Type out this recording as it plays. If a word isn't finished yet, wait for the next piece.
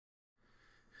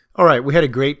All right, we had a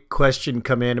great question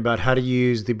come in about how to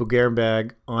use the Bulgarian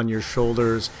bag on your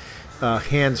shoulders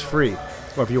hands-free,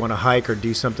 or if you want to hike or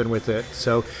do something with it.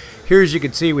 So here, as you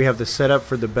can see, we have the setup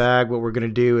for the bag. What we're going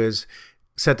to do is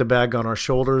set the bag on our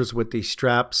shoulders with the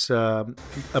straps up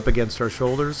against our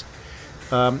shoulders.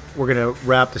 We're going to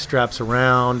wrap the straps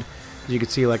around, as you can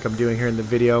see like I'm doing here in the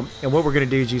video. And what we're going to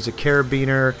do is use a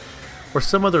carabiner or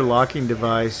some other locking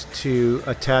device to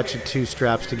attach the two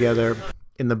straps together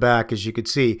in the back. As you can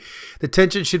see, the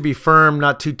tension should be firm,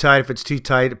 not too tight. If it's too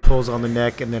tight, it pulls on the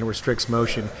neck and then restricts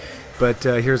motion. But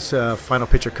here's a final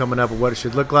picture coming up of what it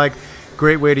should look like.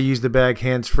 Great way to use the bag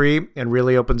hands-free, and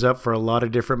really opens up for a lot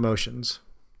of different motions.